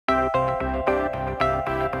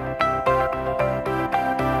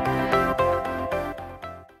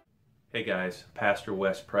Hey guys, Pastor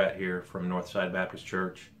Wes Pratt here from Northside Baptist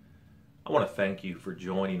Church. I want to thank you for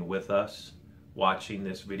joining with us, watching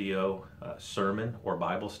this video sermon or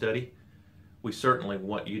Bible study. We certainly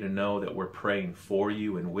want you to know that we're praying for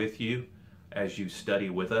you and with you as you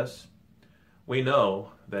study with us. We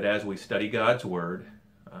know that as we study God's Word,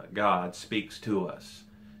 God speaks to us.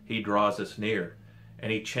 He draws us near,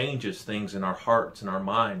 and He changes things in our hearts and our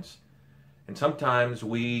minds. And sometimes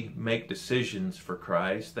we make decisions for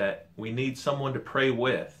Christ that we need someone to pray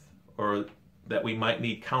with, or that we might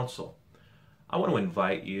need counsel. I want to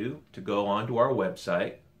invite you to go onto our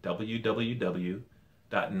website,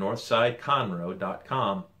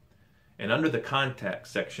 www.northsideconroe.com, and under the contact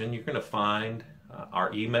section, you're going to find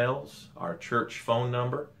our emails, our church phone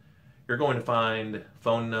number. You're going to find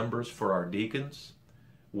phone numbers for our deacons.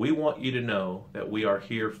 We want you to know that we are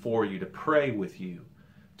here for you, to pray with you,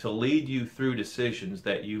 to lead you through decisions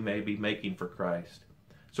that you may be making for Christ.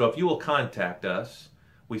 So if you will contact us,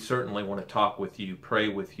 we certainly want to talk with you, pray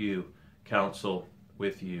with you, counsel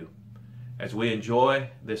with you. As we enjoy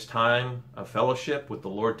this time of fellowship with the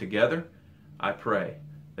Lord together, I pray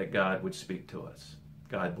that God would speak to us.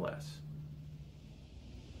 God bless.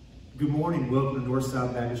 Good morning. Welcome to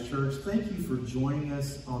Northside Baptist Church. Thank you for joining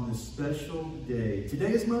us on this special day.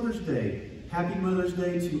 Today is Mother's Day. Happy Mother's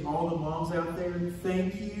Day to all the moms out there.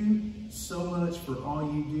 Thank you so much for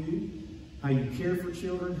all you do, how you care for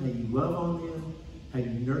children, how you love on them, how you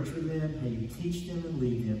nurture them, how you teach them and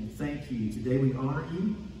lead them. Thank you. Today we honor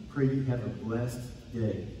you. Pray you have a blessed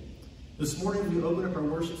day. This morning we open up our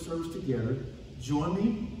worship service together. Join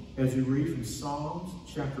me as we read from Psalms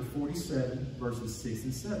chapter 47, verses 6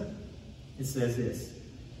 and 7. It says this: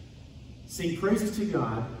 Sing praises to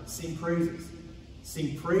God, sing praises.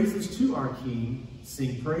 Sing praises to our King,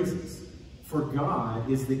 sing praises. For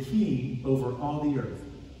God is the King over all the earth.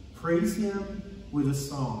 Praise Him with a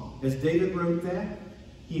song. As David wrote that,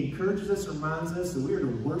 he encourages us, reminds us that we are to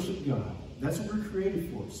worship God. That's what we're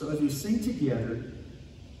created for. So as we sing together,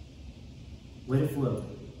 let it flow.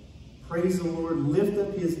 Praise the Lord, lift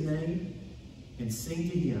up His name, and sing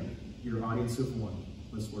to Him, your audience of one.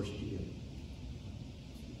 Let's worship together.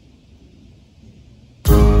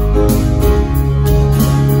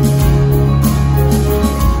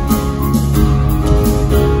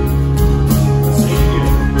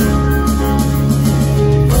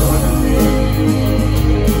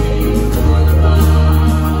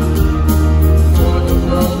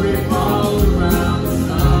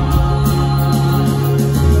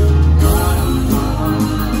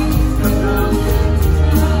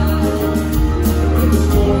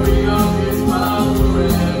 Glory of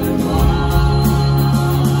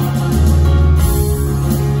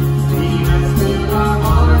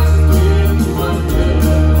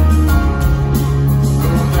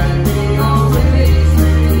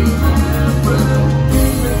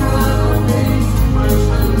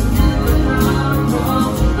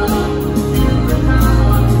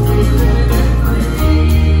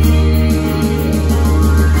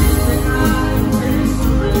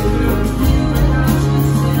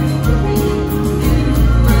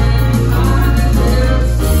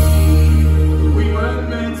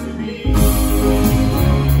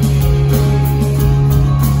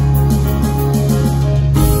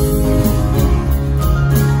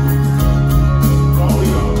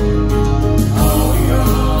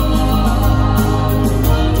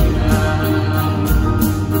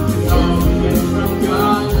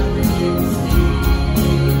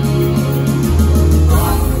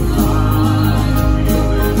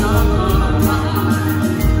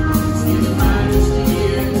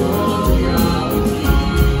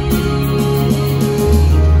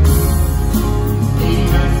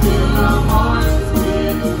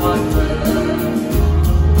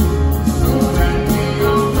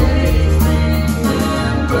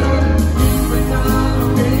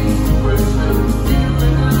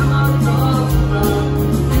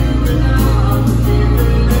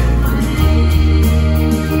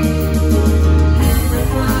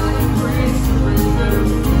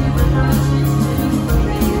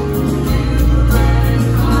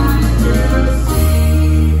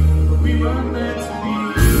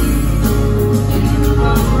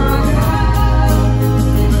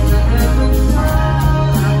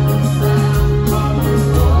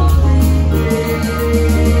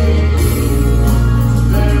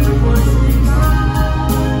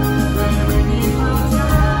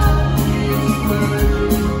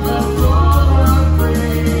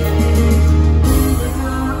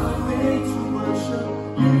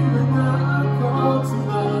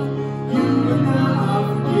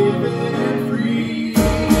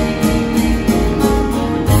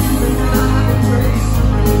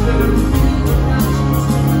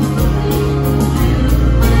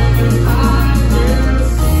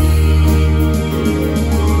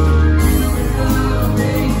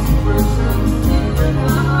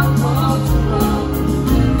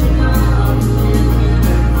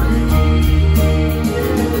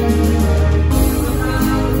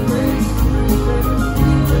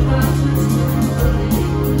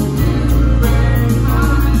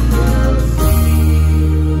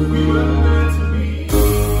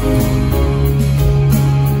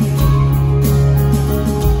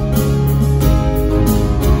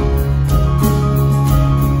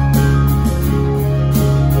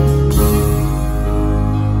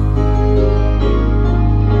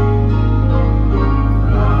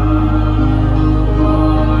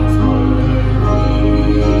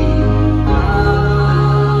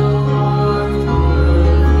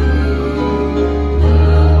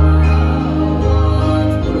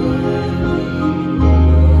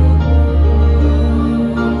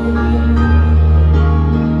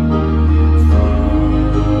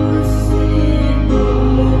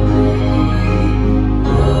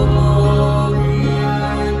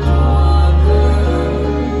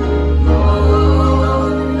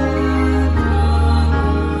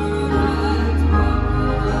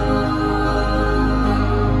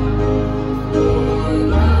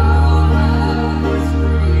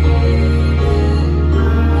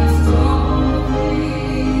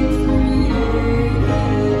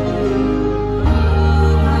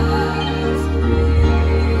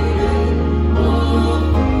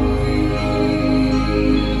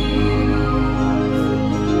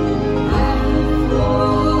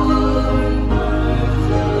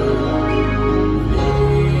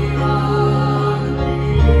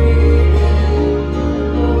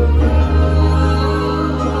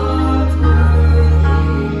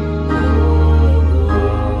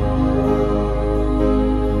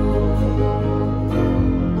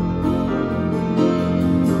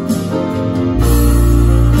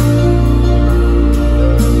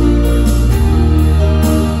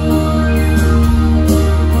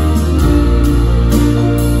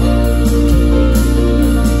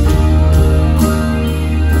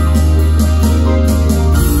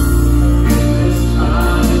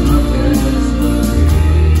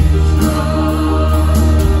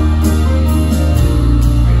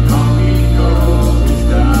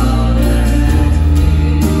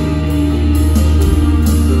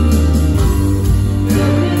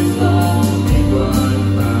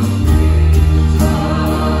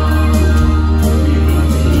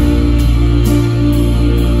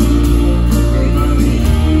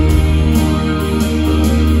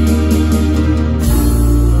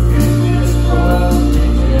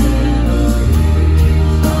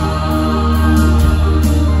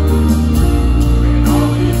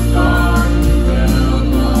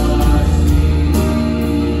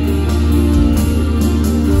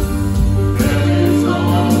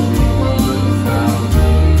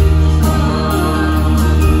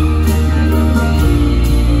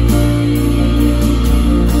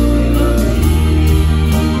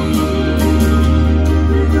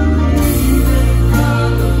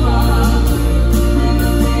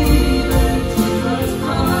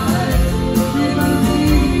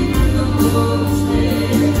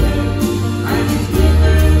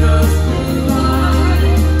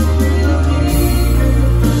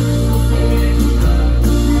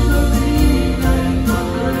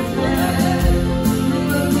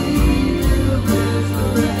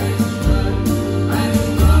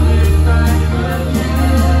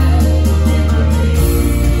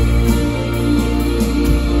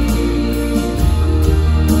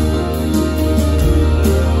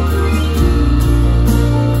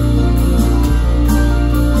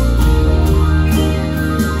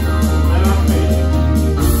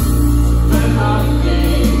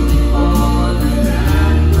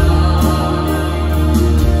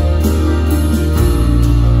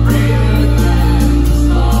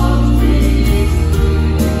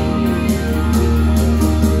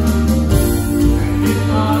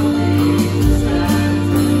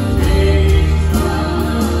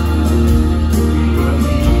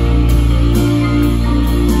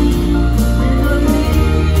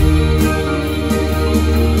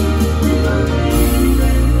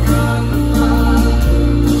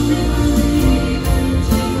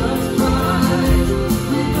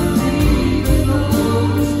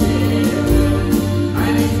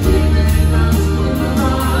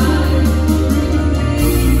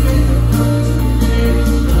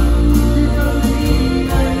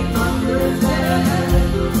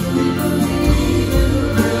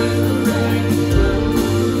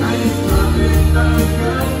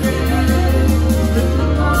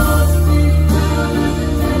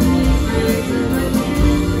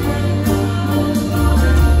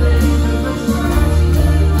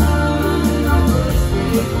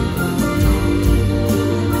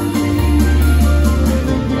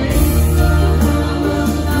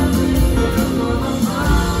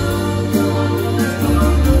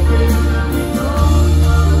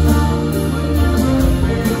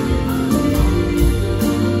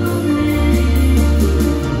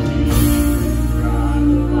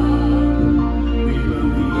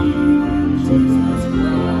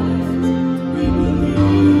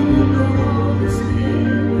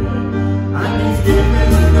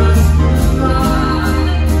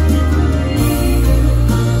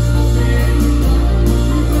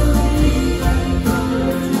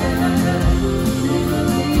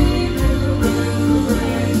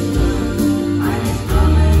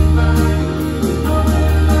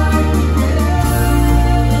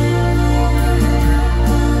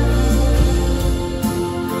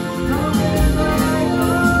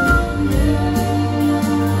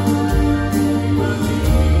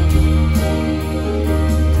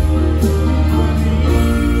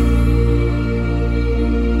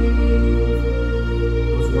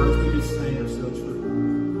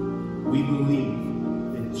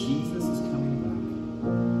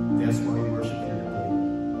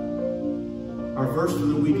Our verse for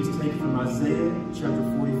the week is taken from Isaiah chapter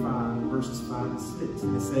 45, verses 5 and 6.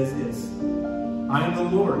 And it says this: I am the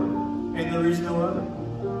Lord, and there is no other.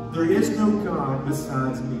 There is no God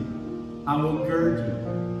besides me. I will gird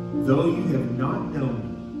you, though you have not known me,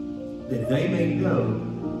 that they may know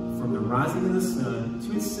from the rising of the sun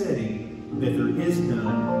to its setting that there is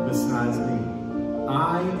none besides me.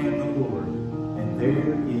 I am the Lord, and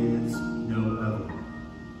there is no other.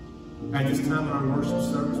 At this time in our worship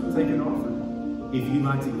service, we'll take an offering. If you'd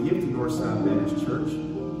like to give to Northside Baptist Church,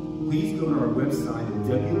 please go to our website at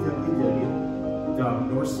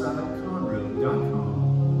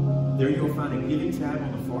www.northsideconroe.com. There you'll find a giving tab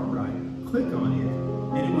on the far right. Click on it,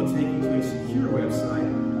 and it will take you to a secure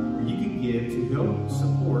website where you can give to help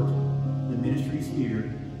support the ministries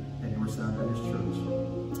here at Northside Baptist Church.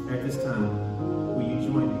 At this time, will you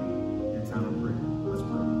join me in a time of prayer? Let's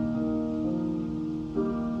pray.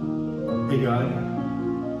 Hey God,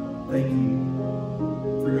 thank you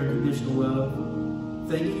for your unconditional love.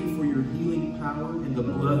 Thank you for your healing power and the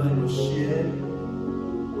blood that was shed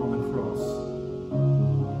on the cross.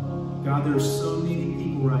 God, there are so many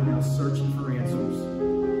people right now searching for answers.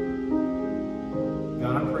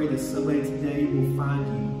 God, I pray that somebody today will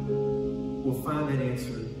find that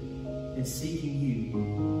answer in seeking you,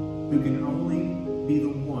 who can only be the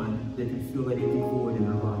one that can fill that empty void in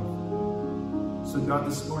their life. So God,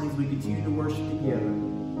 this morning as we continue to worship together,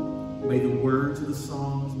 may the words of the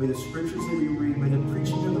songs, may the scriptures that we read, may the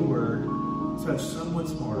preaching of the word touch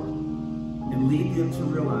someone's heart and lead them to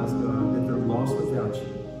realize, God, that they're lost without you,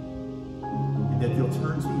 and that they'll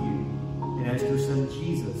turn to you and ask your son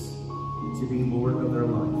Jesus to be Lord of their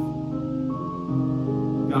life.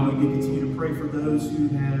 God, we continue to pray for those who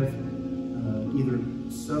have either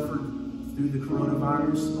suffered through the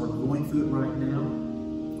coronavirus or going through it right now.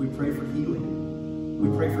 We pray for healing. We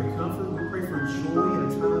pray for comfort. We pray for joy in a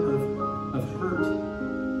time of hurt.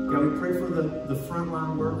 God, we pray for the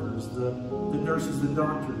frontline workers, the nurses, the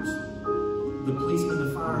doctors, the policemen,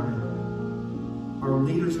 the firemen, our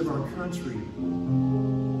leaders of our country.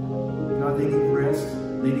 God, they need rest.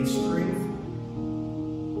 They need strength.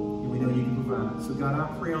 And we know you can provide. So God, I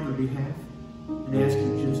pray on their behalf and ask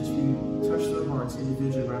you just to touch their hearts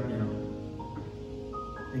individually right now.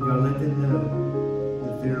 And God, let them know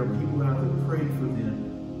that there are people out there praying for them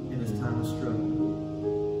in this time of struggle.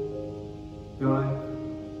 God,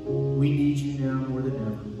 we need you now more than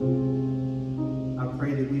ever. I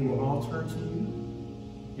pray that we will all turn to you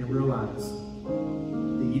and realize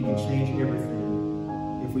that you can change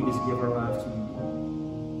everything if we just give our lives to you.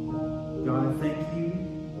 God, thank you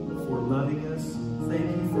for loving us. Thank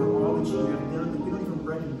you for all that you have done that we don't even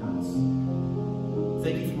recognize.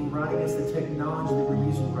 Thank you for providing us the technology that we're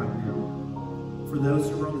using right now. For those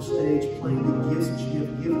who are on the stage playing the gifts that you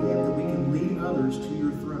have given them, that we can lead others to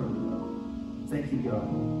your throne. Thank you, God.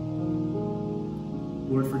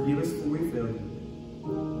 Lord, forgive us for we failed you.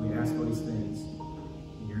 We ask all these things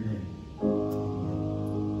in your name.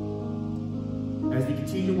 Amen. As we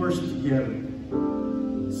continue to worship together,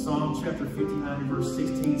 Psalm chapter 59 verse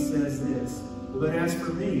 16 says this: But as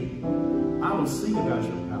for me, I will sing about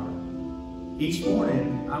your power. Each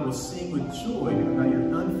morning I will sing with joy about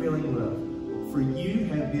your unfailing love. For you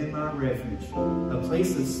have been my refuge, a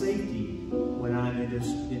place of safety when I'm in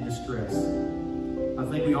distress. I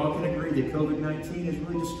think we all can agree that COVID-19 has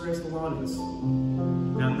really distressed a lot of us.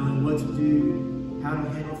 Not knowing what to do, how to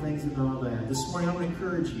handle things and all that. This morning I want to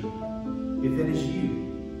encourage you, if that is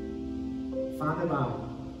you, find the Bible,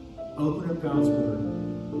 open up God's Word,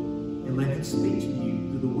 and let Him speak to you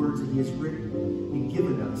through the words that He has written and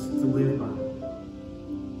given us to live by.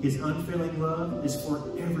 His unfailing love is for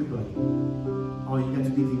everybody. All you have to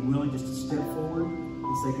do is be willing just to step forward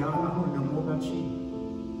and say, God, I want to know more about you.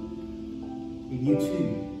 And you too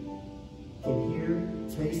can hear,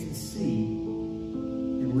 taste, and see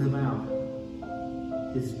and live out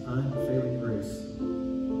His unfailing grace.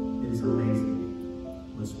 It is amazing.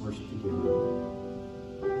 Let's worship together.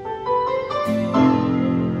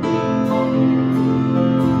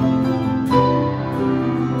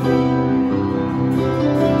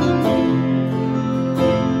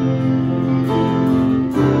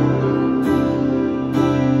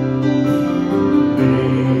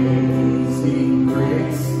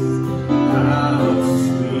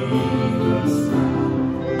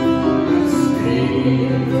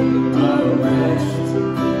 A wretch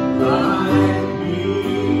like me.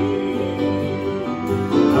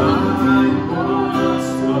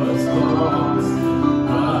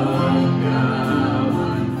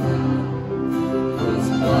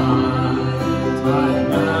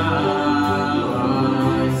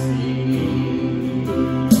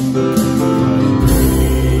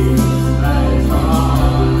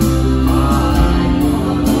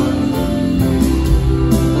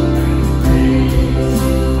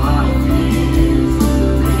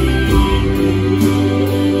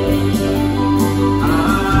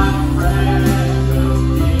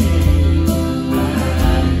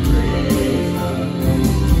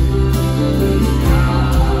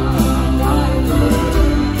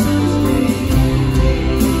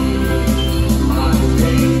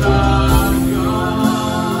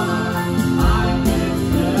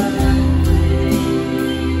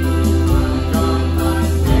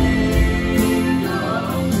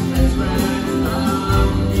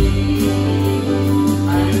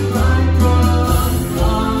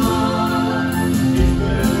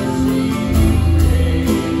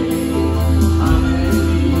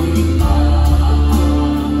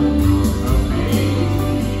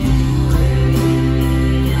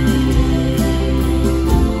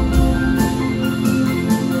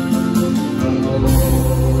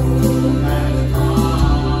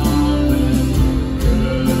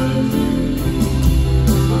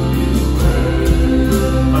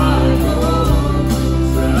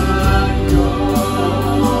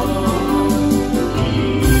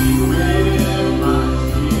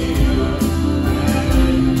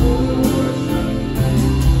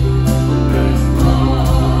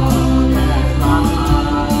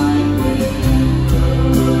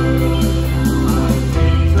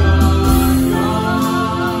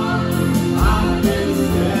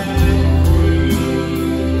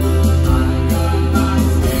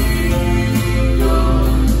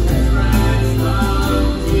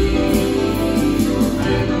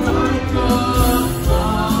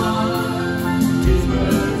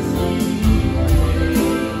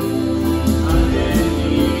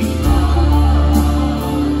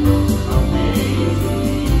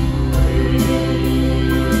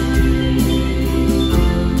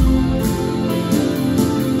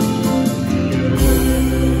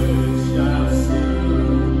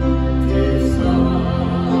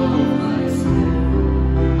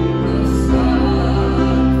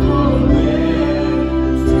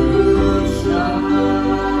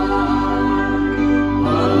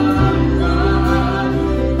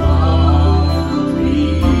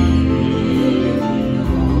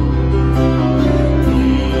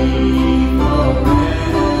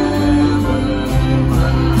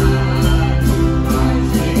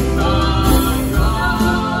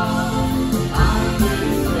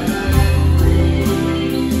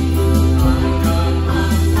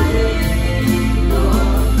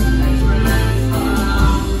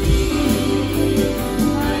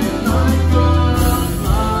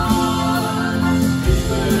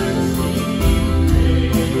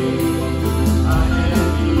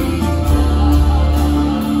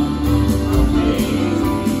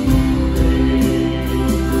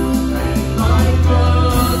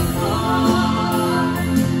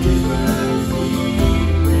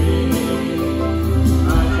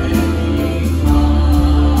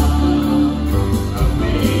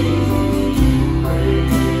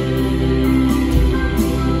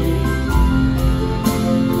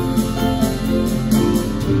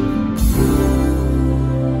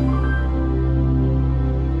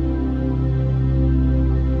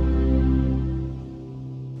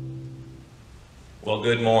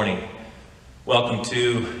 Well, good morning. Welcome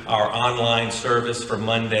to our online service for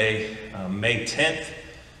Monday, May 10th,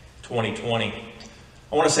 2020.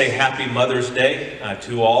 I want to say Happy Mother's Day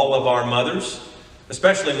to all of our mothers,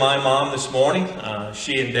 especially my mom this morning.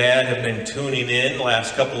 She and Dad have been tuning in the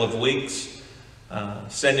last couple of weeks,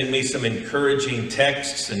 sending me some encouraging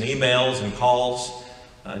texts and emails and calls,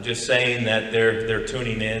 just saying that they're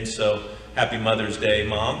tuning in. So Happy Mother's Day,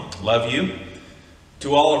 Mom. Love you.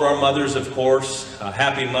 To all of our mothers, of course,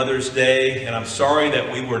 Happy Mother's Day. And I'm sorry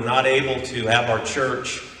that we were not able to have our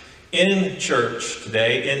church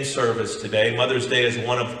today, in service today. Mother's Day is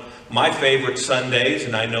one of my favorite Sundays,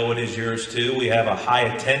 and I know it is yours too. We have a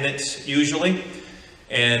high attendance usually,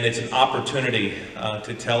 and it's an opportunity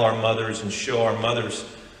to tell our mothers and show our mothers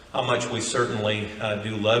how much we certainly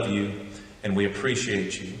do love you and we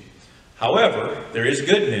appreciate you. However, there is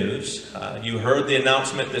good news. You heard the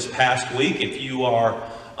announcement this past week. If you are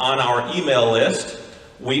on our email list,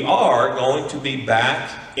 we are going to be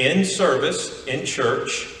back in service in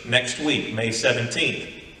church next week, May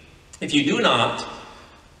 17th. If you do not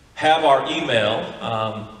have our email,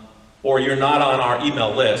 or you're not on our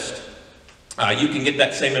email list, you can get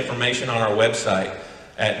that same information on our website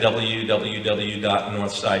at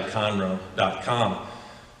www.northsideconroe.com.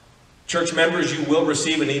 Church members, you will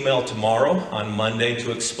receive an email tomorrow on Monday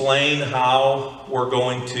to explain how we're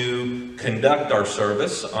going to conduct our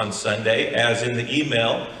service on Sunday. As in the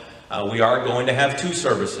email, we are going to have two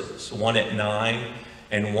services, one at 9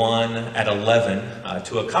 and one at 11,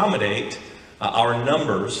 to accommodate our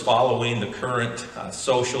numbers following the current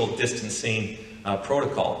social distancing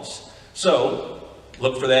protocols. So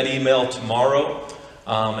look for that email tomorrow.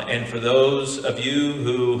 And for those of you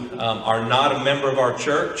who are not a member of our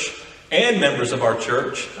church, and members of our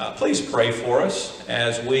church, please pray for us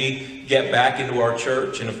as we get back into our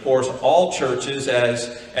church. And of course, all churches,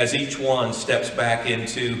 as each one steps back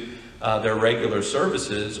into their regular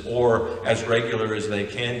services, or as regular as they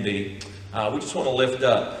can be. We just want to lift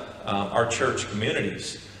up our church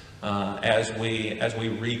communities as we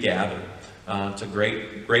regather. It's a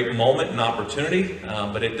great moment and opportunity,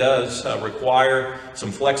 but it does require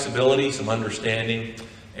some flexibility, some understanding,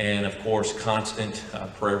 and of course, constant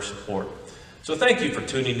prayer support. So thank you for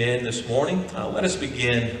tuning in this morning. Let us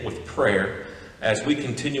begin with prayer as we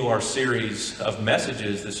continue our series of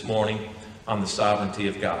messages this morning on the sovereignty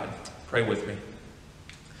of God. Pray with me.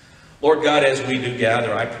 Lord God, as we do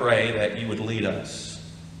gather, I pray that you would lead us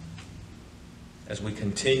as we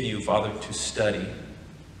continue, Father, to study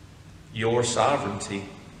your sovereignty,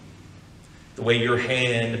 the way your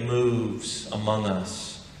hand moves among us,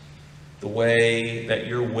 the way that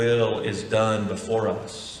your will is done before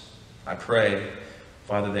us. I pray,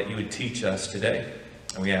 Father, that you would teach us today.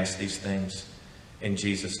 And we ask these things in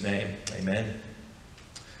Jesus' name. Amen.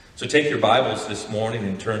 So take your Bibles this morning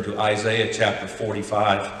and turn to Isaiah chapter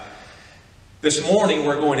 45. This morning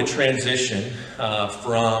we're going to transition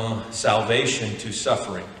from salvation to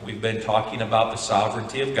suffering. We've been talking about the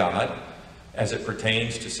sovereignty of God as it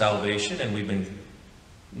pertains to salvation, and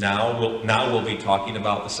Now we'll be talking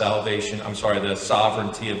about the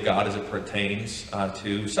sovereignty of God as it pertains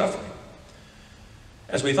to suffering.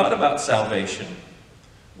 As we thought about salvation,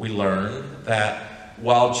 we learned that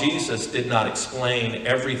while Jesus did not explain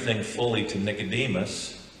everything fully to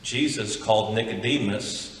Nicodemus, Jesus called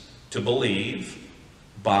Nicodemus to believe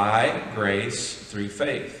by grace through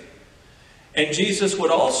faith. And Jesus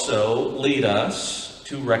would also lead us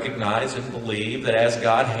to recognize and believe that as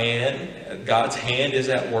God's hand is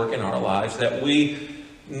at work in our lives, that we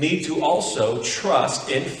need to also trust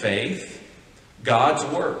in faith God's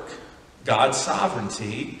work, God's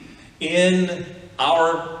sovereignty in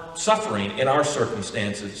our suffering, in our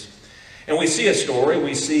circumstances. And we see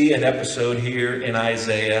an episode here in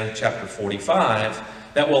Isaiah chapter 45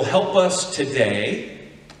 that will help us today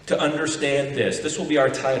to understand this. This will be our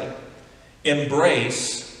title: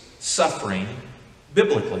 Embrace Suffering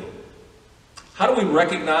Biblically. How do we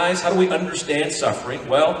understand suffering?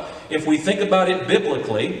 Well, if we think about it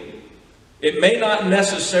biblically, it may not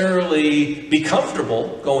necessarily be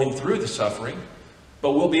comfortable going through the suffering,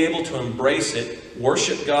 but we'll be able to embrace it,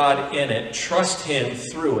 worship God in it, trust Him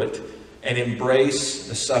through it, and embrace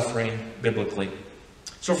the suffering biblically.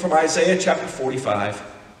 So from Isaiah chapter 45,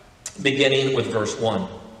 beginning with verse 1.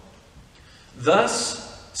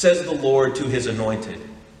 Thus says the Lord to his anointed,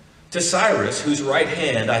 to Cyrus, whose right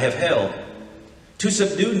hand I have held, to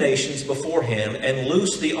subdue nations before him and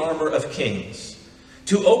loose the armor of kings,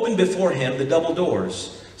 to open before him the double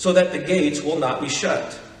doors, so that the gates will not be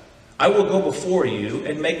shut. I will go before you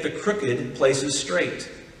and make the crooked places straight.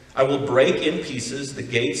 I will break in pieces the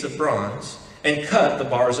gates of bronze and cut the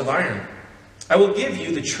bars of iron. I will give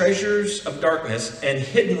you the treasures of darkness and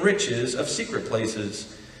hidden riches of secret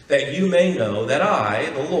places, that you may know that I,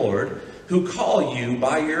 the Lord, who call you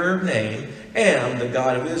by your name, am the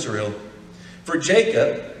God of Israel. For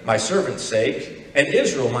Jacob, my servant's sake, and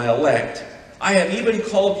Israel, my elect, I have even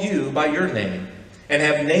called you by your name, and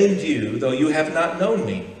have named you, though you have not known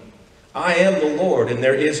me. I am the Lord, and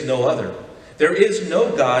there is no other. There is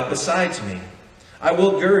no God besides me. I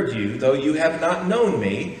will gird you, though you have not known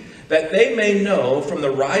me, that they may know from the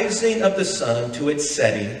rising of the sun to its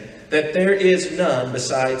setting, that there is none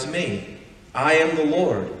besides me. I am the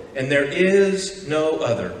Lord, and there is no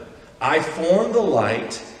other. I form the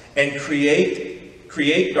light and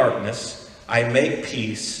create darkness. I make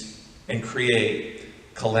peace and create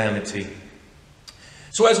calamity.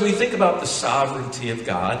 So as we think about the sovereignty of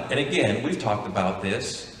God, and again, we've talked about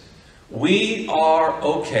this, we are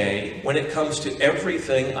okay when it comes to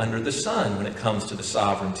everything under the sun, when it comes to the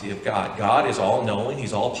sovereignty of God. God is all-knowing,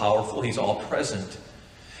 He's all-powerful, He's all-present.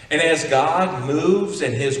 And as God moves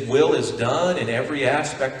and His will is done in every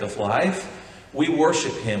aspect of life, we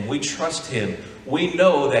worship Him, we trust Him, we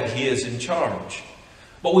know that He is in charge.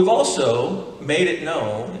 But we've also made it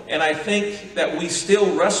known, and I think that we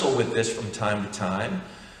still wrestle with this from time to time,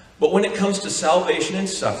 but when it comes to salvation and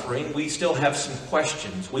suffering, we still have some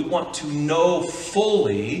questions. We want to know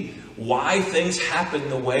fully why things happen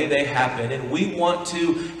the way they happen, and we want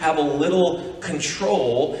to have a little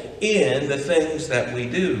control in the things that we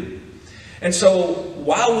do. And so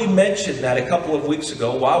while we mentioned that a couple of weeks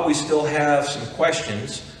ago, while we still have some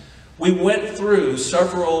questions, we went through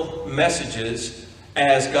several messages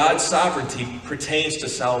as God's sovereignty pertains to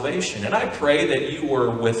salvation. And I pray that you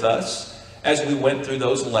were with us as we went through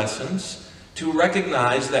those lessons to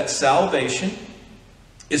recognize that salvation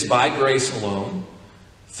is by grace alone,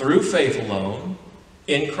 through faith alone,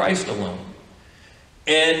 in Christ alone.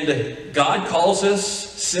 And God calls us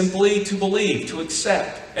simply to believe, to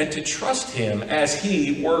accept, and to trust Him as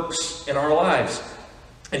He works in our lives.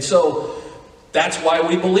 And so that's why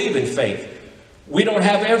we believe in faith. We don't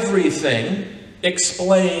have everything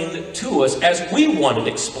explained to us as we want it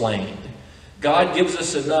explained. God gives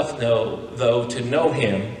us enough, though, to know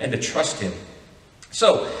Him and to trust Him.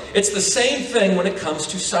 So it's the same thing when it comes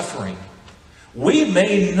to suffering. We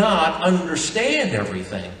may not understand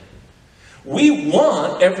everything. We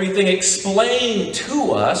want everything explained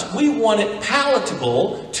to us. We want it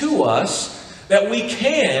palatable to us that we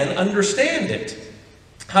can understand it.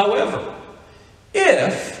 However,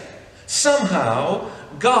 if somehow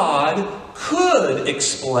God could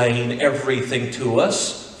explain everything to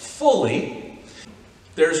us fully,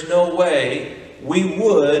 there's no way we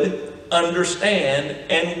would understand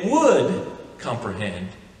and would comprehend.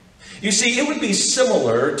 You see, it would be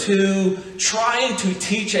similar to trying to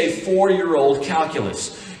teach a 4-year-old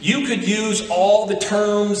calculus. You could use all the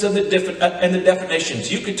terms and the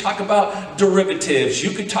definitions. You could talk about derivatives.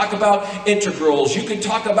 You could talk about integrals. You could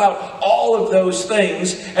talk about all of those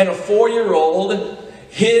things. And a 4-year-old,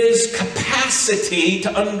 his capacity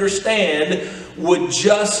to understand would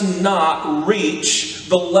just not reach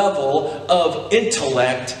the level of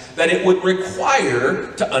intellect that it would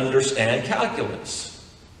require to understand calculus.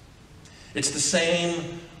 It's the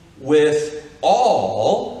same with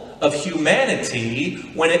all of humanity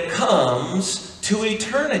when it comes to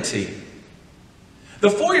eternity. The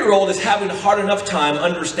 4-year-old is having a hard enough time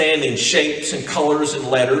understanding shapes and colors and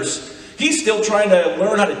letters. He's still trying to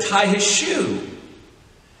learn how to tie his shoe.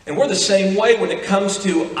 And we're the same way when it comes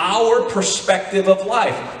to our perspective of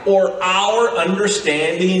life or our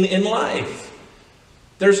understanding in life.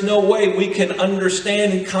 There's no way we can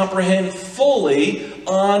understand and comprehend fully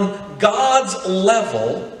on God's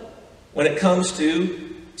level when it comes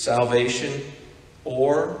to salvation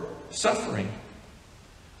or suffering.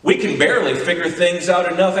 We can barely figure things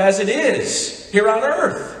out enough as it is here on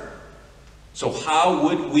earth. So how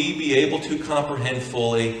would we be able to comprehend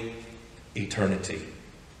fully eternity?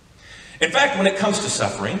 In fact, when it comes to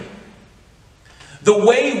suffering, the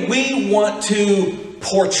way we want to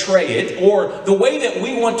portray it, or the way that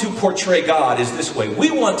we want to portray God is this way.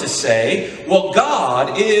 We want to say, well,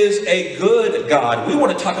 God is a good God. We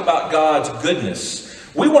want to talk about God's goodness.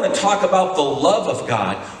 We want to talk about the love of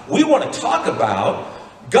God. We want to talk about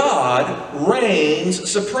God reigns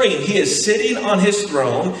supreme. He is sitting on His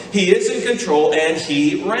throne. He is in control and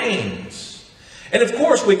He reigns. And of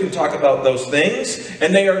course we can talk about those things,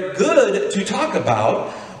 and they are good to talk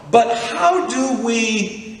about, but how do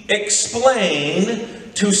we explain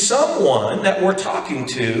to someone that we're talking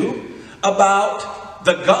to about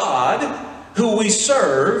the God who we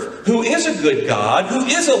serve, who is a good God, who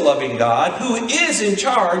is a loving God, who is in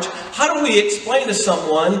charge, how do we explain to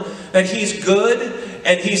someone that He's good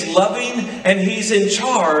and He's loving and He's in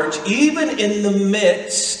charge, even in the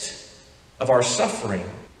midst of our suffering?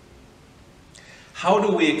 How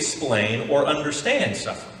do we explain or understand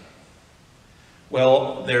suffering?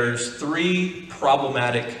 Well, there's three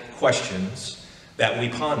problematic questions that we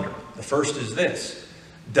ponder. The first is this: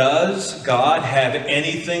 does God have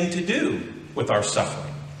anything to do with our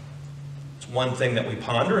suffering? It's one thing that we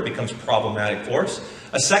ponder. It becomes problematic for us.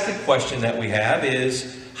 A second question that we have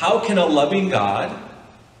is, how can a loving God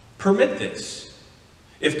permit this?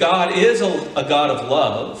 If God is a God of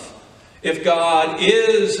love, if God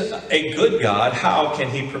is a good God, how can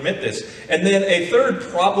He permit this? And then a third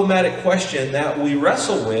problematic question that we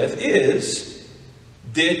wrestle with is,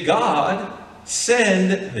 did God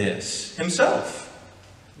send this Himself?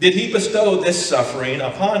 Did He bestow this suffering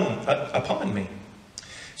upon me?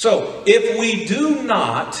 So, if we do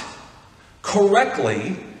not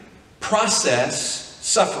correctly process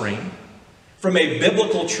suffering from a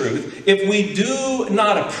biblical truth, if we do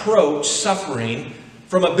not approach suffering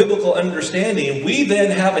from a biblical understanding, we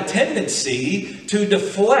then have a tendency to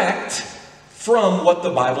deflect from what the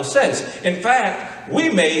Bible says. In fact, we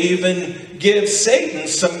may even give Satan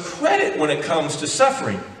some credit when it comes to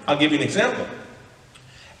suffering. I'll give you an example.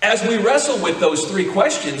 As we wrestle with those three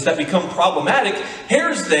questions that become problematic,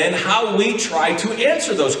 here's then how we try to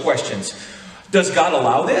answer those questions. Does God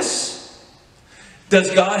allow this? Does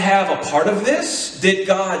God have a part of this? Did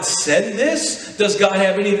God send this? Does God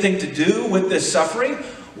have anything to do with this suffering?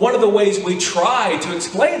 One of the ways we try to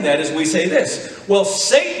explain that is we say this: well,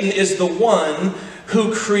 Satan is the one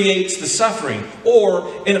who creates the suffering.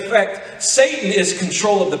 Or, in effect, Satan is in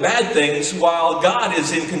control of the bad things while God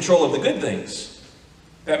is in control of the good things.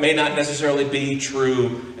 That may not necessarily be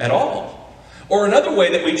true at all. Or another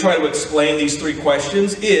way that we try to explain these three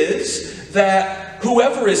questions is that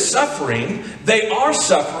whoever is suffering, they are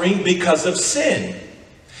suffering because of sin.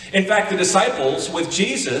 In fact, the disciples with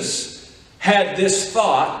Jesus had this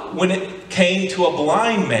thought when it came to a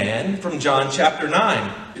blind man from John chapter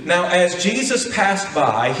 9. Now, as Jesus passed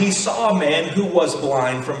by, he saw a man who was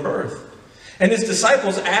blind from birth. And his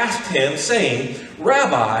disciples asked him, saying,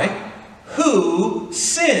 Rabbi, who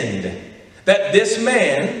sinned? That this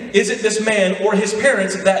man, is it this man or his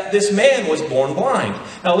parents, that this man was born blind?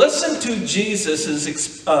 Now listen to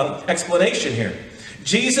Jesus' explanation here.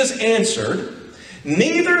 Jesus answered,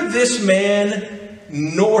 neither this man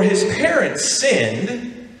nor his parents sinned,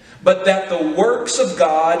 but that the works of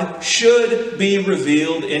God should be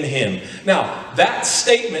revealed in him. Now, that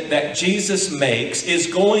statement that Jesus makes is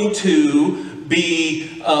going to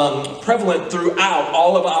be prevalent throughout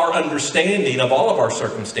all of our understanding of all of our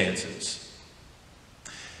circumstances.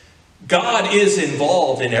 God is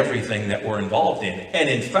involved in everything that we're involved in. And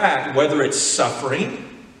in fact, whether it's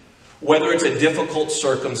suffering, whether it's a difficult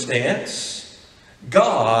circumstance,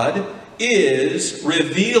 God is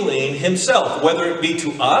revealing Himself, whether it be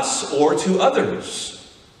to us or to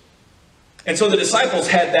others. And so the disciples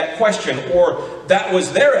had that question, or that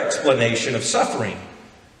was their explanation of suffering.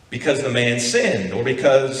 Because the man sinned, or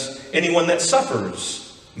because anyone that suffers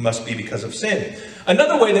must be because of sin.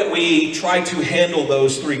 Another way that we try to handle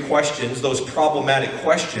those three questions, those problematic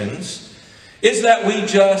questions, is that we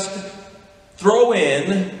just throw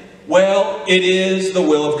in, well, it is the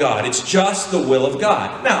will of God. It's just the will of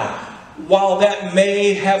God. Now, while that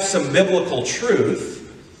may have some biblical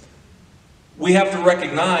truth, we have to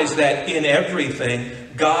recognize that in everything,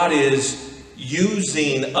 God is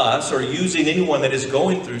using us or using anyone that is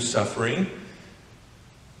going through suffering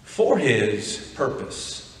for His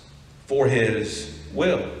purpose, for His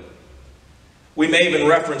will. We may even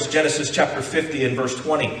reference Genesis chapter 50 and verse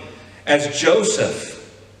 20. As Joseph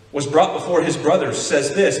was brought before his brothers,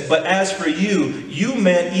 says this, but as for you, you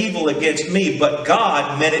meant evil against me, but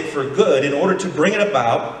God meant it for good in order to bring it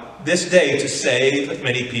about this day to save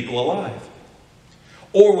many people alive.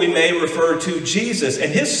 Or we may refer to Jesus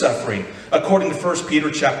and His suffering, according to 1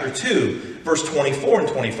 Peter chapter 2, verse 24 and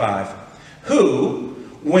 25, who,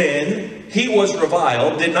 when He was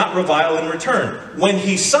reviled, did not revile in return. When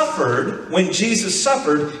He suffered, when Jesus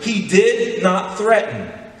suffered, He did not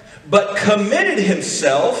threaten, but committed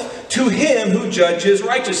Himself to Him who judges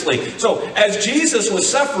righteously. So, as Jesus was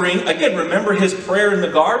suffering, again, remember His prayer in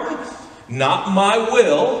the garden? Not my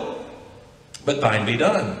will, but thine be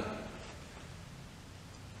done.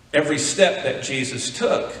 Every step that Jesus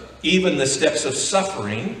took, even the steps of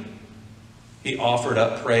suffering, He offered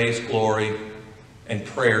up praise, glory, and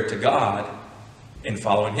prayer to God in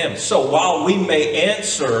following Him. So while we may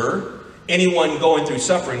answer anyone going through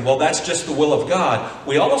suffering, well, that's just the will of God.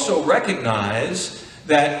 We also recognize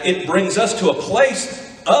that it brings us to a place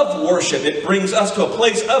of worship. It brings us to a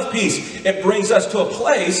place of peace. It brings us to a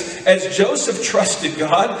place, as Joseph trusted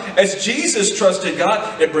God, as Jesus trusted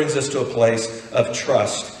God, it brings us to a place of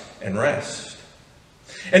trust and rest.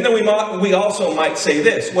 And then we also might say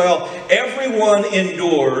this, well, everyone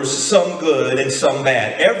endures some good and some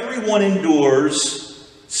bad. Everyone endures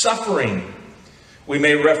suffering. We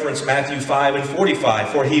may reference Matthew 5:45,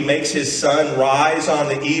 for he makes his sun rise on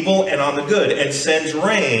the evil and on the good, and sends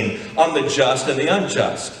rain on the just and the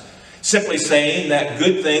unjust. Simply saying that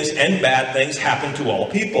good things and bad things happen to all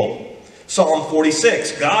people. Psalm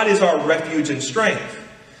 46, God is our refuge and strength,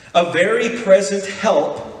 a very present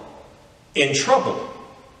help in trouble.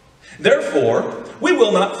 Therefore, we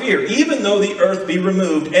will not fear, even though the earth be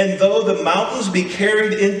removed, and though the mountains be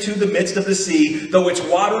carried into the midst of the sea, though its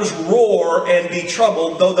waters roar and be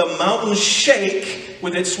troubled, though the mountains shake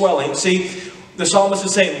with its swelling. See, the psalmist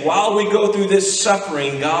is saying, while we go through this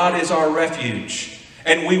suffering, God is our refuge,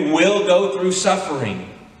 and we will go through suffering.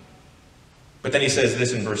 But then he says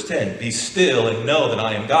this in verse 10, be still and know that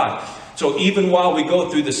I am God. So even while we go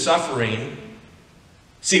through the suffering,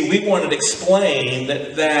 see, we wanted to explain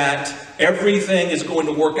that everything is going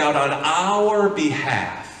to work out on our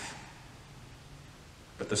behalf.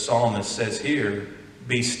 But the psalmist says here,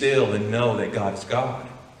 be still and know that God is God.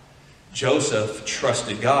 Joseph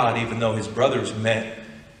trusted God even though his brothers meant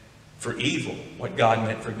for evil what God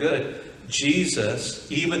meant for good.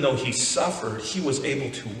 Jesus, even though he suffered, he was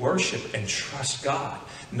able to worship and trust God.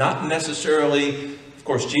 Not necessarily, of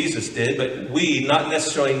course, Jesus did, but we, not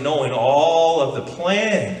necessarily knowing all of the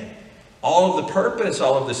plan, all of the purpose,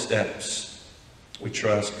 all of the steps. We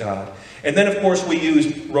trust God. And then, of course, we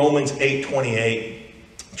use Romans 8:28,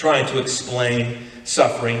 trying to explain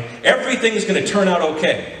suffering. Everything's going to turn out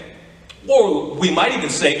okay. Or we might even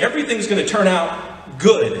say everything's going to turn out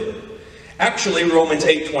good. Actually, Romans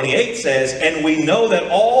 8:28 says, and we know that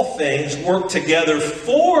all things work together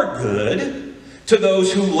for good to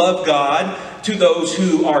those who love God, to those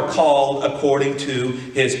who are called according to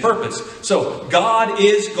his purpose. So God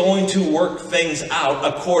is going to work things out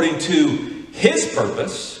according to his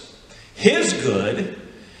purpose, his good,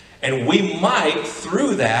 and we might,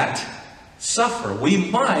 through that, suffer. We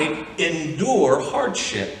might endure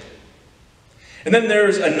hardship. And then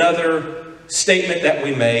there's another statement that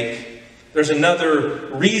we make. There's another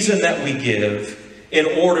reason that we give in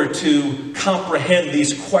order to comprehend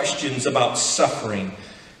these questions about suffering.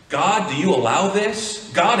 God, do you allow this?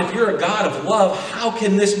 God, if you're a God of love, how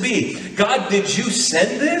can this be? God, did you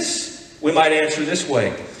send this? We might answer this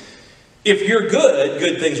way. If you're good,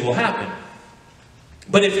 good things will happen.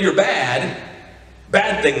 But if you're bad,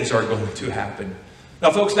 bad things are going to happen.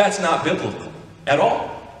 Now, folks, that's not biblical at all.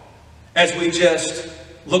 As we just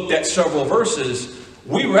looked at several verses,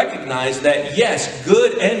 we recognize that, yes,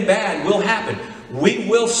 good and bad will happen. We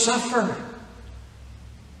will suffer.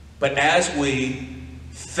 But as we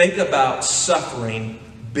think about suffering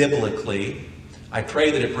biblically, I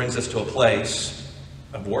pray that it brings us to a place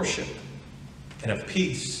of worship and of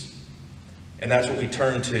peace. And that's what we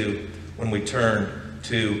turn to when we turn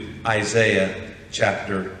to Isaiah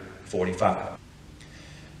chapter 45.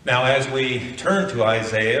 Now, as we turn to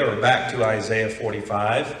Isaiah, or back to Isaiah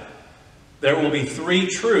 45, there will be three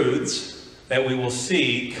truths that we will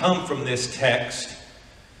see come from this text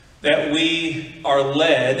that we are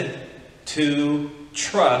led to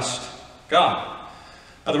trust God.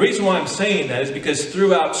 Now, the reason why I'm saying that is because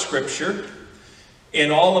throughout Scripture, in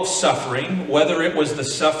all of suffering, whether it was the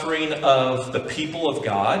suffering of the people of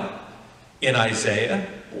God in Isaiah,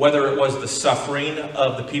 whether it was the suffering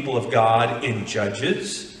of the people of God in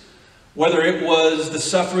Judges, whether it was the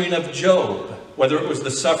suffering of Job, whether it was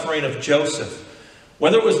the suffering of Joseph,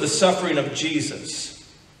 whether it was the suffering of Jesus,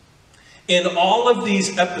 in all of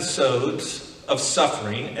these episodes of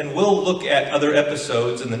suffering, and we'll look at other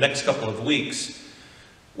episodes in the next couple of weeks,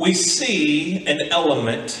 we see an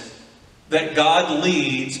element that God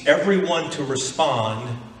leads everyone to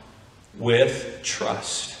respond with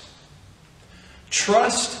trust.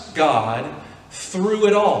 Trust God through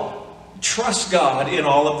it all. Trust God in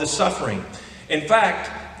all of the suffering. In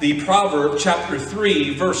fact, the proverb chapter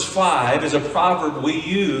 3 verse 5 is a proverb we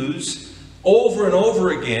use over and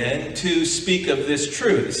over again to speak of this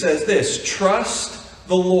truth. It says this: trust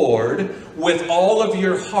the Lord with all of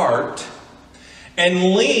your heart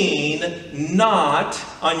and lean not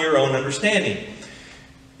on your own understanding.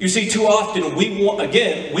 You see, too often we want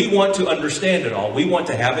to understand it all. We want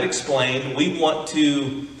to have it explained. We want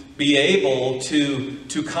to be able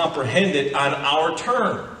to comprehend it on our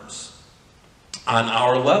terms, on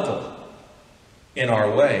our level. in our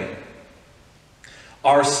way.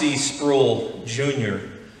 R.C. Sproul Jr.,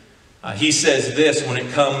 he says this when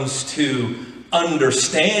it comes to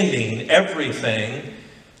understanding everything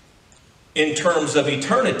in terms of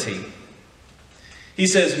eternity. He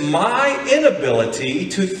says, my inability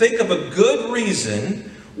to think of a good reason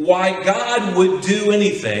why God would do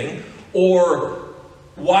anything, or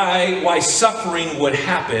why suffering would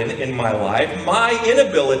happen in my life, my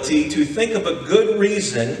inability to think of a good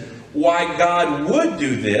reason why God would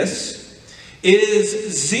do this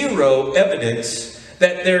is zero evidence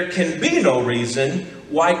that there can be no reason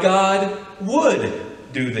why God would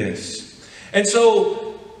do this. And so,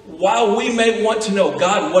 while we may want to know,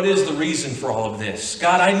 God, what is the reason for all of this?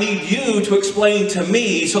 God, I need you to explain to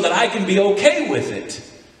me so that I can be okay with it.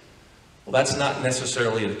 Well, that's not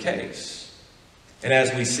necessarily the case. And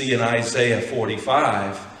as we see in Isaiah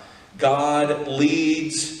 45, God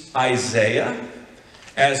leads Isaiah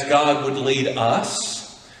as God would lead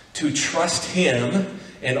us to trust him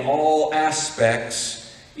in all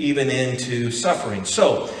aspects, even into suffering.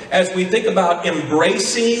 So, as we think about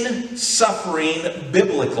embracing suffering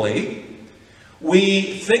biblically,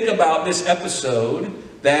 we think about this episode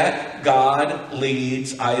that God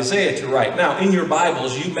leads Isaiah to write. Now, in your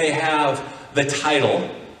Bibles, you may have the title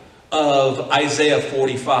of Isaiah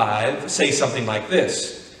 45 say something like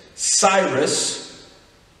this: Cyrus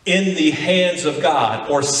in the hands of God,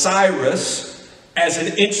 or Cyrus as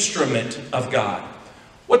an instrument of God.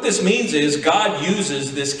 What this means is God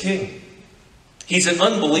uses this king. He's an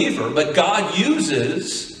unbeliever, but God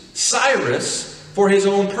uses Cyrus for his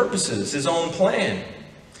own purposes, his own plan.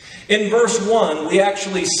 In verse 1, we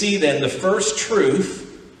actually see then the first truth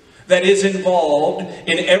that is involved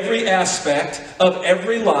in every aspect of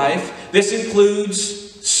every life. This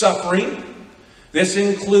includes suffering. This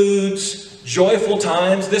includes joyful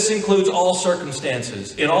times. This includes all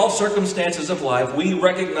circumstances. In all circumstances of life, we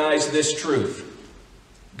recognize this truth: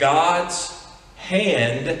 God's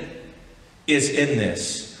hand is in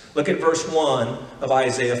this. Look at verse 1 of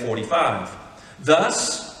Isaiah 45.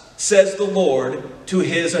 Thus says the Lord to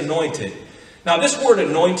his anointed. Now, this word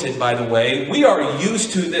anointed, by the way, we are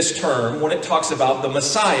used to this term when it talks about the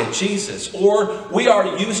Messiah, Jesus. Or we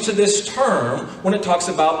are used to this term when it talks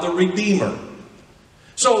about the Redeemer.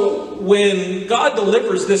 So when God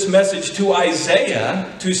delivers this message to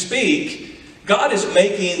Isaiah to speak, God is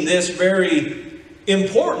making this very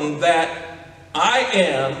important, that I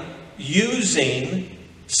am using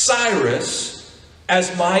Cyrus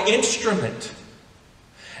as my instrument,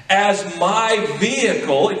 as my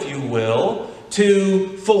vehicle, if you will,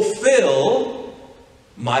 to fulfill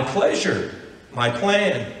my pleasure, my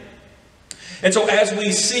plan. And so as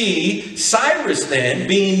we see Cyrus then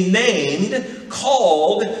being named,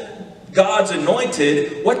 called God's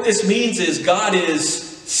anointed, what this means is God is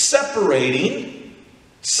separating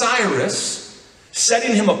Cyrus,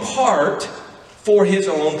 setting him apart for his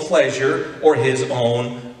own pleasure or his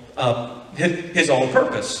own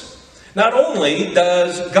purpose. Not only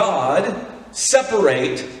does God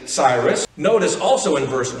separate Cyrus, notice also in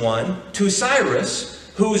verse 1, to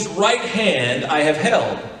Cyrus, whose right hand I have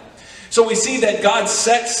held. So we see that God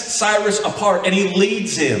sets Cyrus apart and he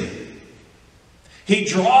leads him. He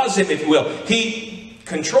draws him, if you will. He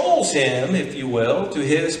controls him, if you will, to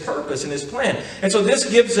his purpose and his plan. And so this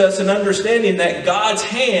gives us an understanding that God's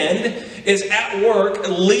hand is at work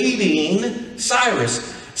leading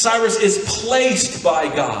Cyrus. Cyrus is placed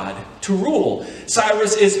by God to rule.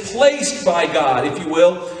 Cyrus is placed by God, if you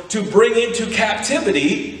will, to bring into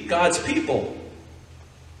captivity God's people.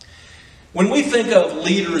 When we think of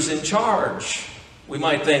leaders in charge, we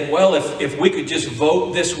might think, well, if we could just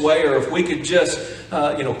vote this way, or if we could just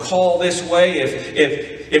call this way,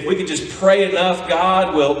 if we could just pray enough,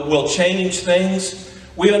 God will change things.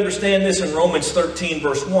 We understand this in Romans 13,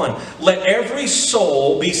 verse 1. Let every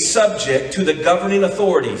soul be subject to the governing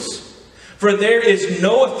authorities. For there is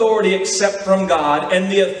no authority except from God,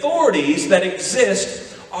 and the authorities that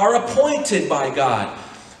exist are appointed by God.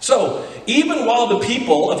 So, even while the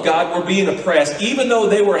people of God were being oppressed, even though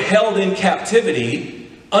they were held in captivity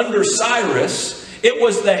under Cyrus, it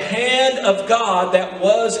was the hand of God that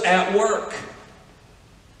was at work.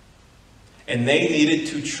 And they needed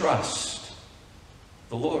to trust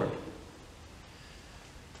the Lord.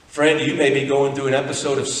 Friend, you may be going through an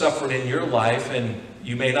episode of suffering in your life, and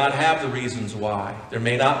you may not have the reasons why. There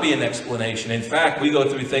may not be an explanation. In fact, we go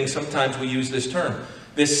through things, sometimes we use this term.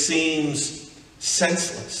 This seems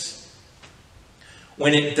senseless.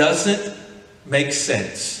 When it doesn't make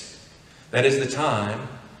sense, that is the time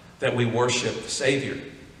that we worship the Savior.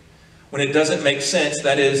 When it doesn't make sense,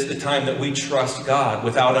 that is the time that we trust God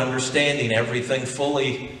without understanding everything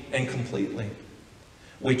fully and completely.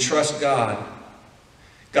 we trust God.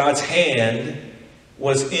 God's hand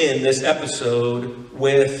was in this episode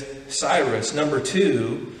with Cyrus. Number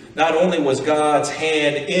two, not only was God's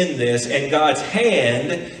hand in this, and God's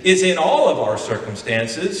hand is in all of our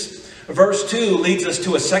circumstances. Verse 2 leads us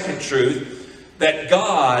to a second truth, that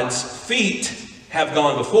God's feet have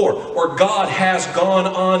gone before, or God has gone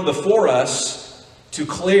on before us to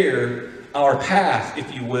clear our path,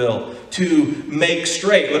 if you will, to make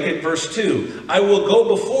straight. Look at verse 2. I will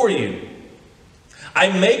go before you.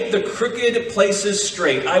 I make the crooked places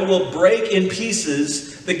straight. I will break in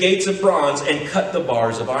pieces the gates of bronze and cut the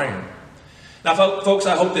bars of iron. Now, folks,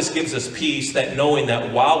 I hope this gives us peace, that knowing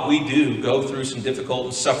that while we do go through some difficult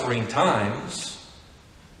and suffering times,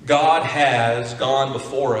 God has gone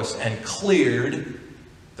before us and cleared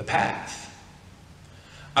the path.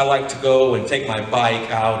 I like to go and take my bike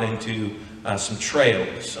out into some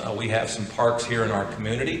trails. We have some parks here in our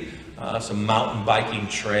community, some mountain biking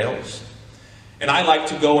trails. And I like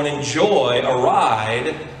to go and enjoy a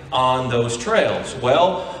ride on those trails.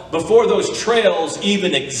 Well, before those trails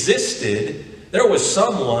even existed, there was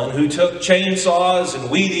someone who took chainsaws and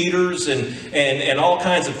weed eaters and all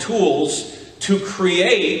kinds of tools to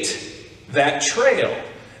create that trail.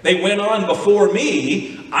 They went on before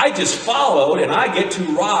me. I just followed, and I get to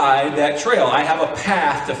ride that trail. I have a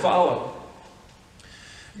path to follow.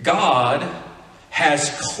 God has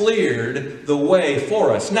cleared the way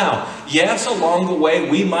for us. Now, yes, along the way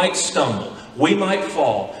we might stumble, we might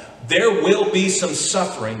fall. There will be some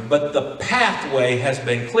suffering, but the pathway has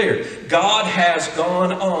been cleared. God has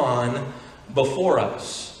gone on before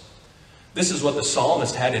us. This is what the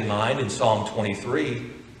psalmist had in mind in Psalm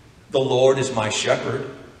 23. The Lord is my shepherd,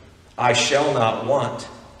 I shall not want.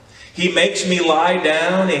 He makes me lie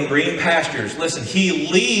down in green pastures. Listen, he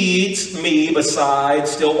leads me beside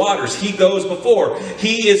still waters. He goes before.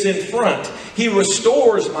 He is in front. He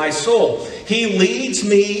restores my soul. He leads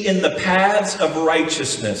me in the paths of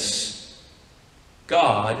righteousness.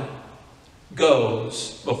 God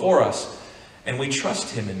goes before us, and we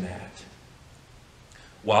trust him in that.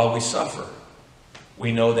 While we suffer,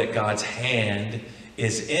 we know that God's hand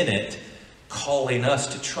is in it, calling us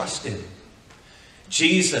to trust him.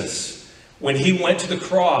 Jesus, when he went to the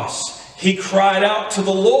cross, he cried out to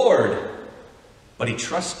the Lord, but he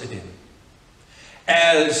trusted him.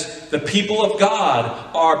 As the people of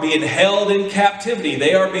God are being held in captivity,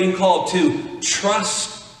 they are being called to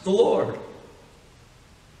trust the Lord.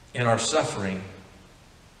 In our suffering,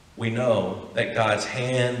 we know that God's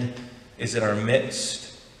hand is in our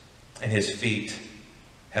midst, and his feet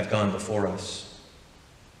have gone before us.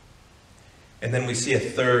 And then we see a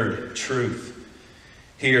third truth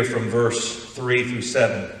here from verse 3 through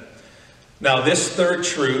 7. Now, this third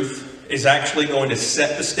truth is actually going to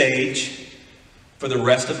set the stage for the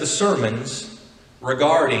rest of the sermons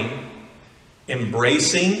regarding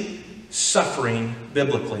embracing suffering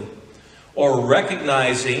biblically, or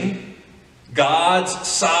recognizing God's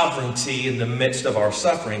sovereignty in the midst of our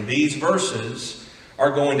suffering. These verses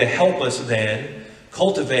are going to help us then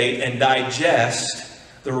cultivate and digest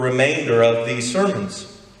the remainder of these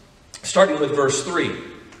sermons. Starting with verse 3.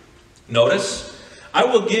 Notice, I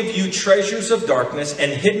will give you treasures of darkness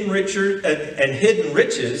and hidden riches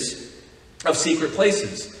of secret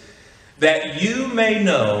places, that you may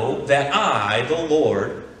know that I, the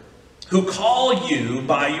Lord, who call you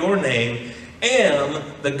by your name, am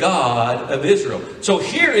the God of Israel. So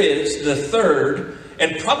here is the third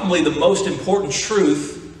and probably the most important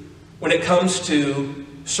truth when it comes to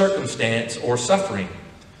circumstance or suffering.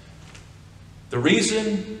 The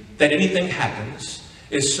reason that anything happens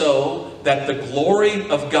is so that the glory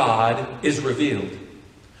of God is revealed.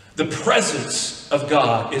 The presence of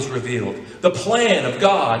God is revealed. The plan of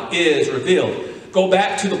God is revealed. Go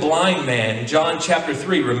back to the blind man in John chapter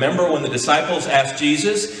 3. Remember when the disciples asked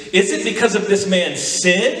Jesus, is it because of this man's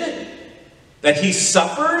sin that he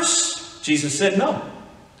suffers? Jesus said, no.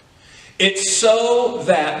 It's so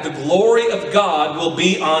that the glory of God will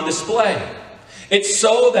be on display. It's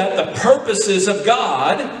so that the purposes of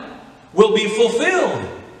God will be fulfilled.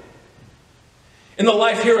 In the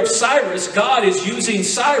life here of Cyrus, God is using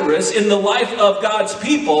Cyrus in the life of God's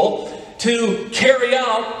people to carry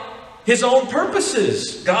out his own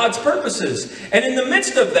purposes, God's purposes. And in the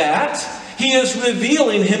midst of that, he is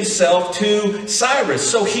revealing himself to Cyrus.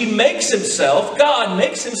 So he makes himself, God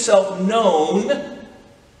makes himself known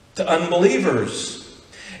to unbelievers.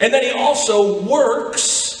 And then he also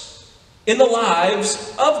works in the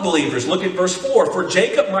lives of believers. Look at verse 4. For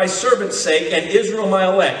Jacob my servant's sake and Israel my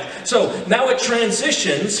elect. So now it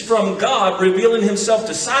transitions from God revealing himself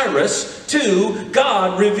to Cyrus to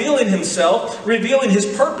God revealing himself, revealing his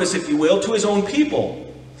purpose, if you will, to his own people.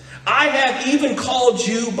 I have even called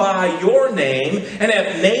you by your name and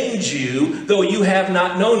have named you, though you have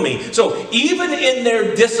not known me. So even in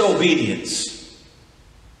their disobedience,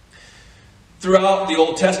 throughout the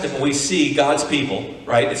Old Testament, we see God's people,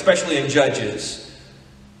 right? Especially in Judges,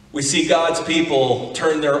 we see God's people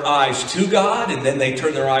turn their eyes to God and then they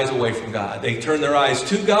turn their eyes away from God. They turn their eyes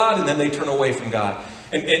to God and then they turn away from God.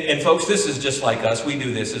 And folks, this is just like us. We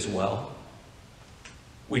do this as well.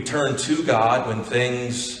 We turn to God when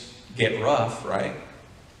things get rough, right?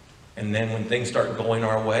 And then when things start going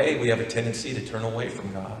our way, we have a tendency to turn away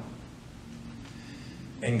from God.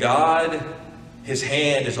 And God, His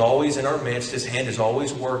hand is always in our midst. His hand is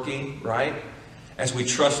always working, right? As we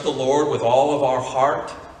trust the Lord with all of our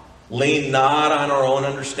heart, lean not on our own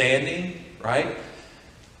understanding, right?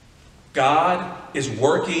 God is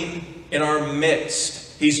working in our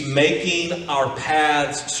midst. He's making our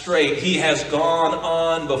paths straight. He has gone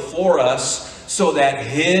on before us so that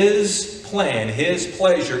His plan, His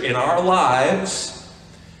pleasure in our lives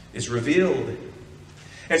is revealed.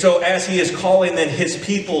 And so as He is calling then His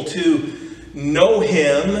people to know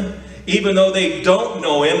Him, even though they don't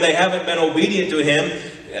know Him, they haven't been obedient to Him,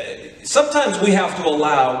 sometimes we have to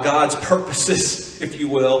allow God's purposes, if you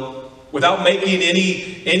will, without making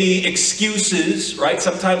any excuses, right?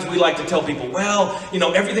 Sometimes we like to tell people, well,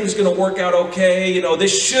 everything's going to work out okay.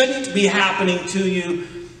 This shouldn't be happening to you.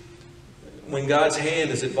 When God's hand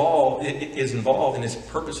is involved and His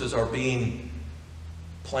purposes are being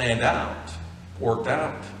planned out, worked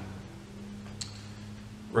out.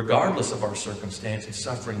 Regardless of our circumstance and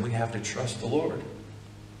suffering, we have to trust the Lord.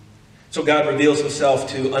 So God reveals Himself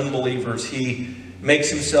to unbelievers. He makes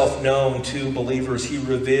Himself known to believers. He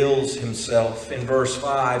reveals Himself. In verse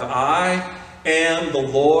 5, I am the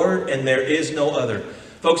Lord and there is no other.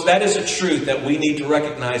 Folks, that is a truth that we need to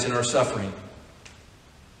recognize in our suffering.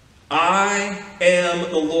 I am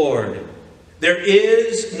the Lord. There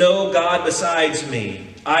is no God besides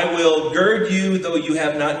me. I will gird you, though you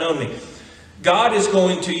have not known me. God is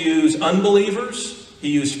going to use unbelievers.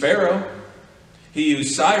 He used Pharaoh. He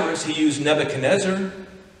used Cyrus. He used Nebuchadnezzar.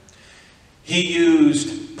 He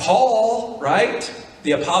used Paul, right?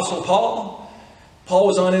 The Apostle Paul. Paul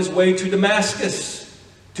was on his way to Damascus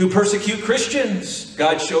to persecute Christians.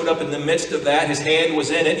 God showed up in the midst of that. His hand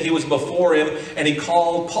was in it. He was before him, and he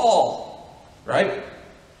called Paul, right?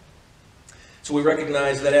 So we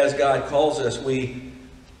recognize that as God calls us, we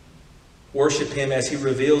worship Him as He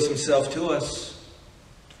reveals Himself to us.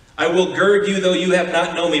 I will gird you, though you have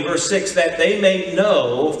not known me. Verse 6, that they may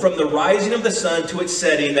know from the rising of the sun to its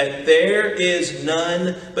setting that there is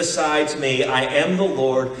none besides me. I am the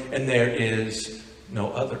Lord, and there is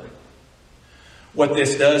no other. What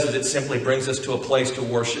this does is it simply brings us to a place to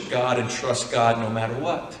worship God and trust God no matter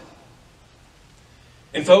what.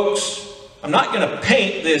 And folks, I'm not going to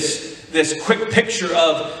paint this quick picture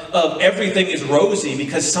of everything is rosy,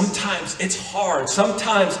 because sometimes it's hard.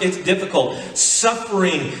 Sometimes it's difficult.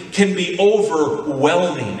 Suffering can be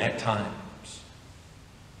overwhelming at times.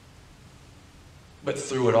 But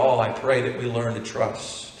through it all, I pray that we learn to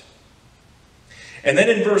trust. And then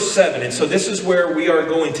in verse 7, and so this is where we are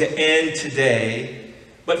going to end today.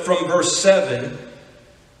 But from verse 7,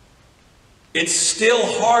 it's still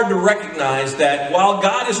hard to recognize that while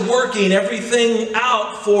God is working everything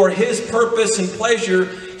out for His purpose and pleasure,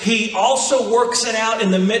 He also works it out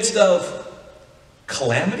in the midst of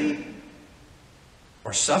calamity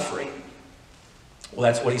or suffering. Well,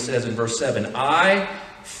 that's what He says in verse 7. I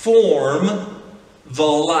form the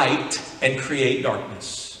light and create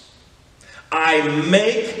darkness. I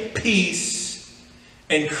make peace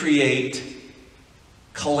and create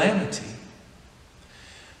calamity.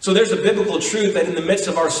 So there's a biblical truth that in the midst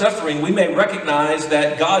of our suffering, we may recognize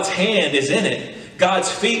that God's hand is in it.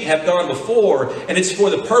 God's feet have gone before, and it's for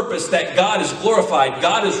the purpose that God is glorified,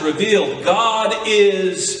 God is revealed, God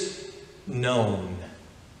is known.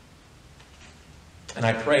 And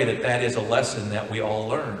I pray that that is a lesson that we all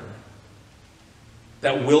learn.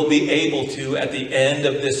 That we'll be able to, at the end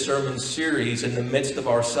of this sermon series, in the midst of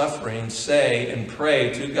our suffering, say and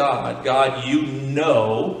pray to God, God, you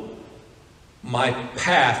know my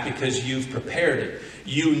path because you've prepared it.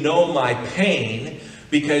 You know my pain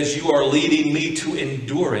because you are leading me to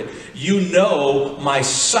endure it. You know my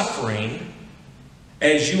suffering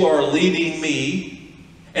as you are leading me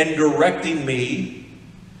and directing me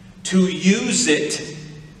to use it,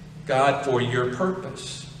 God, for your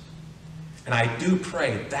purpose. And I do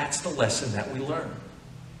pray that's the lesson that we learn.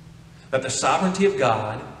 That the sovereignty of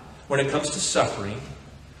God, when it comes to suffering,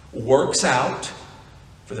 works out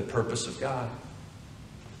for the purpose of God.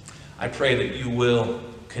 I pray that you will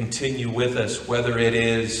continue with us, whether it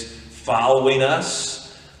is following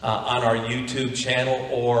us on our YouTube channel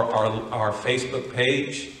or our Facebook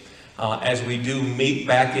page as we do meet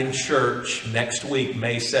back in church next week,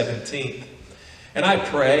 May 17th. And I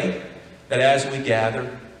pray that as we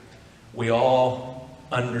gather, we all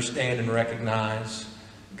understand and recognize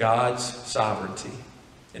God's sovereignty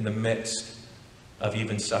in the midst of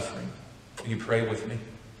even suffering. Will you pray with me?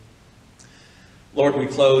 Lord, we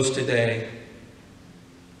close today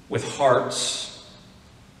with hearts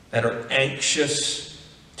that are anxious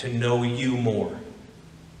to know you more.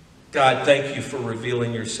 God, thank you for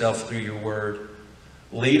revealing yourself through your word.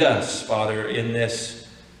 Lead us, Father, in this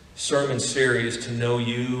sermon series to know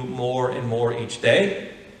you more and more each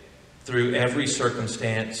day through every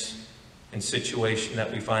circumstance and situation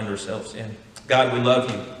that we find ourselves in. God, we love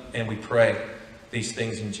you and we pray these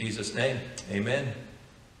things in Jesus' name. Amen.